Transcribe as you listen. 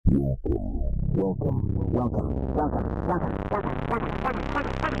Yo,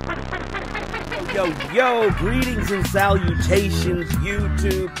 greetings and salutations,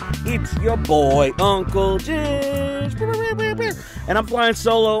 YouTube. It's your boy, Uncle Jish. And I'm flying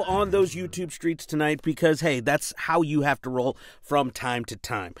solo on those YouTube streets tonight because, hey, that's how you have to roll from time to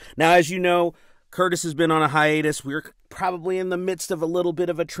time. Now, as you know, Curtis has been on a hiatus. We're probably in the midst of a little bit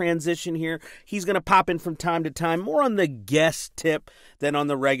of a transition here. He's going to pop in from time to time, more on the guest tip than on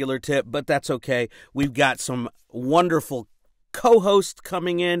the regular tip, but that's okay. We've got some wonderful co-host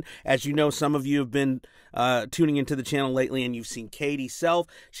coming in. As you know, some of you have been tuning into the channel lately, and you've seen Katie Self.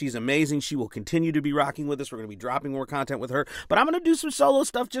 She's amazing. She will continue to be rocking with us. We're going to be dropping more content with her, but I'm going to do some solo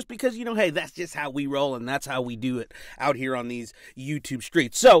stuff just because, you know, hey, that's just how we roll, and that's how we do it out here on these YouTube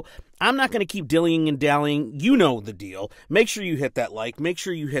streets. So I'm not going to keep dillying and dallying. You know the deal. Make sure you hit that like. Make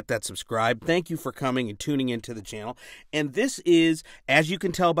sure you hit that subscribe. Thank you for coming and tuning into the channel. And this is, as you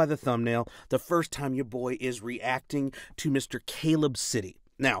can tell by the thumbnail, the first time your boy is reacting to Mr. CalebCity.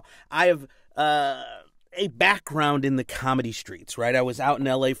 Now, I have a background in the comedy streets, right? I was out in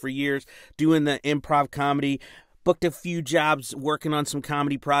LA for years doing the improv comedy, booked a few jobs working on some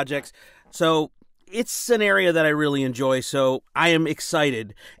comedy projects. So it's an area that I really enjoy, so I am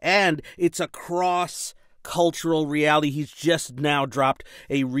excited. And it's a cross-cultural reality. He's just now dropped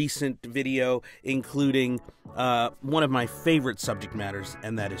a recent video including one of my favorite subject matters,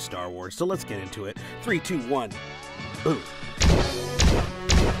 and that is Star Wars. So let's get into it. 3, 2, 1, boom.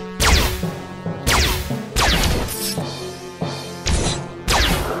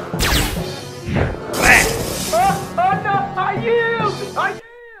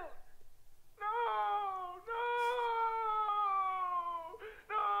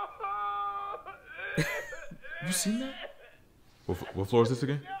 You seen that? What floor is this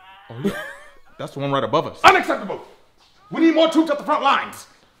again? Oh, yeah. That's the one right above us. Unacceptable! We need more troops at the front lines.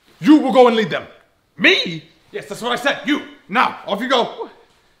 You will go and lead them. Me? Yes, that's what I said. You. Now, off you go.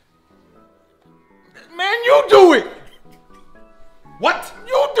 Man, you do it! What?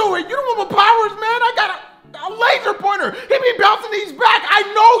 You do it! You don't want my powers, man! I got a laser pointer! He be bouncing these back! I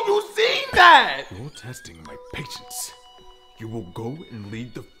know you seen that! You're testing my patience. You will go and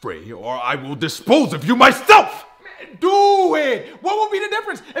lead the fray, or I will dispose of you myself! Man, do it! What will be the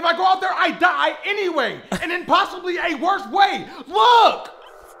difference? If I go out there, I die anyway! And in possibly a worse way! Look!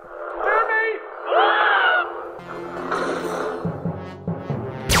 Hear me?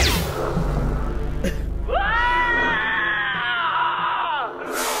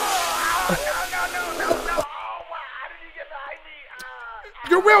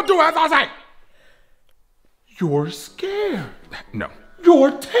 You will do as I say! You're scared. No.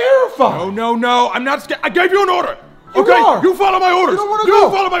 You're terrified. No, I'm not scared. I gave you an order. Okay? You follow my orders. You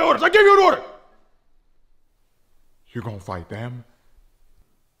follow my orders. I gave you an order. You gonna fight them?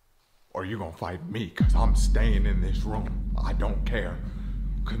 Or you gonna fight me? Because I'm staying in this room. I don't care.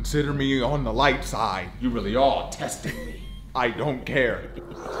 Consider me on the light side. You really are testing me. I don't care.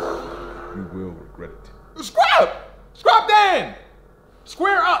 You will regret it. Scrap then!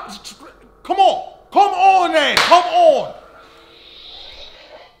 Square up! Come on! Come on then! Come on!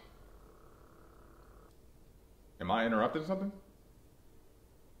 Am I interrupting something?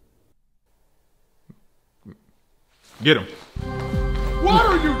 Get him. What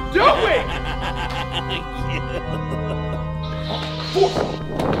are you doing?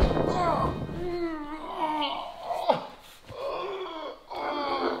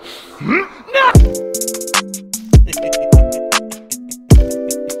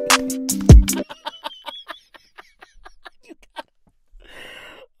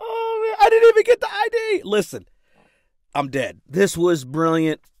 Listen, I'm dead. This was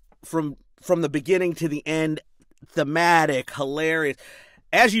brilliant from the beginning to the end. Thematic, hilarious.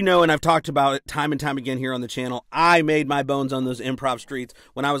 As you know, and I've talked about it time and time again here on the channel, I made my bones on those improv streets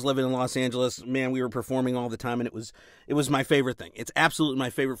when I was living in Los Angeles. Man, we were performing all the time, and it was my favorite thing. It's absolutely my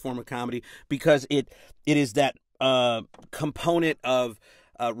favorite form of comedy because it is that component of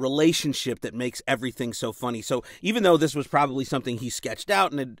relationship that makes everything so funny. So even though this was probably something he sketched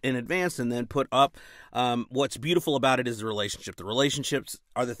out in advance and then put up, what's beautiful about it is the relationship. The relationships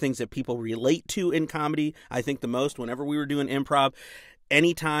are the things that people relate to in comedy, I think, the most. Whenever we were doing improv,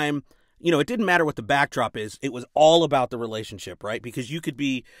 anytime, you know, it didn't matter what the backdrop is. It was all about the relationship, right? Because you could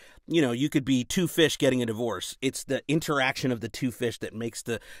be, you know, you could be two fish getting a divorce. It's the interaction of the two fish that makes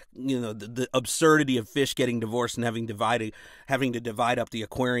the, you know, the absurdity of fish getting divorced and having to divide up the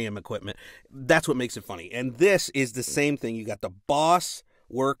aquarium equipment. That's what makes it funny. And this is the same thing. You got the boss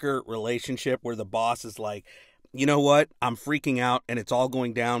worker relationship where the boss is like, you know what? I'm freaking out and it's all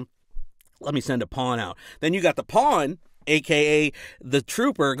going down. Let me send a pawn out. Then you got the pawn aka the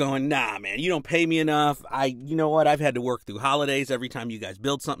trooper, going, nah, man, you don't pay me enough. You know what? I've had to work through holidays. Every time you guys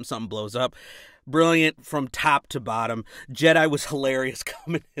build something, something blows up. Brilliant from top to bottom. Jedi was hilarious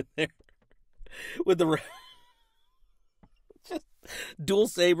coming in there with the just dual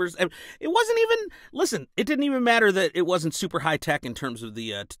sabers. And it wasn't even, listen, it didn't even matter that it wasn't super high tech in terms of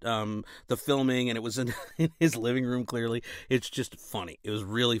the filming, and it was in his living room. Clearly, it's just funny. It was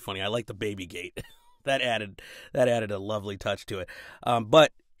really funny. I like the baby gate. that added a lovely touch to it.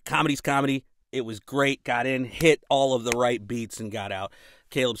 But comedy's comedy. It was great. Got in, hit all of the right beats, and got out.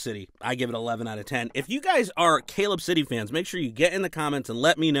 Caleb City. I give it 11 out of 10. If you guys are Caleb City fans, make sure you get in the comments and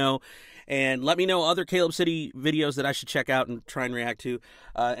let me know. And let me know other Caleb City videos that I should check out and try and react to.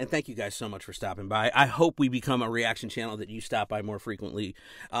 And thank you guys so much for stopping by. I hope we become a reaction channel that you stop by more frequently.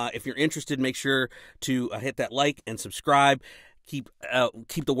 If you're interested, make sure to hit that like and subscribe. Keep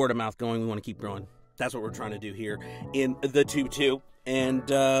the word of mouth going. We want to keep growing. That's what we're trying to do here in the Tube 2. And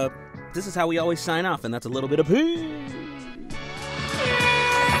this is how we always sign off. And that's a little bit of peace.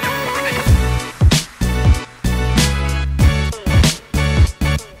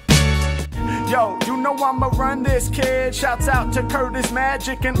 Yo, you know I'ma run this, kid. Shouts out to Curtis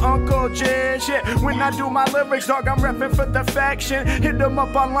Magic and Uncle Jizz. Yeah, when I do my lyrics, dog, I'm repping for the faction. Hit them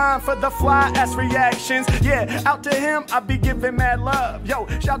up online for the fly-ass reactions. Yeah, out to him, I be giving mad love. Yo,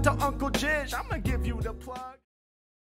 shout to Uncle Jizz, I'ma give you the plug.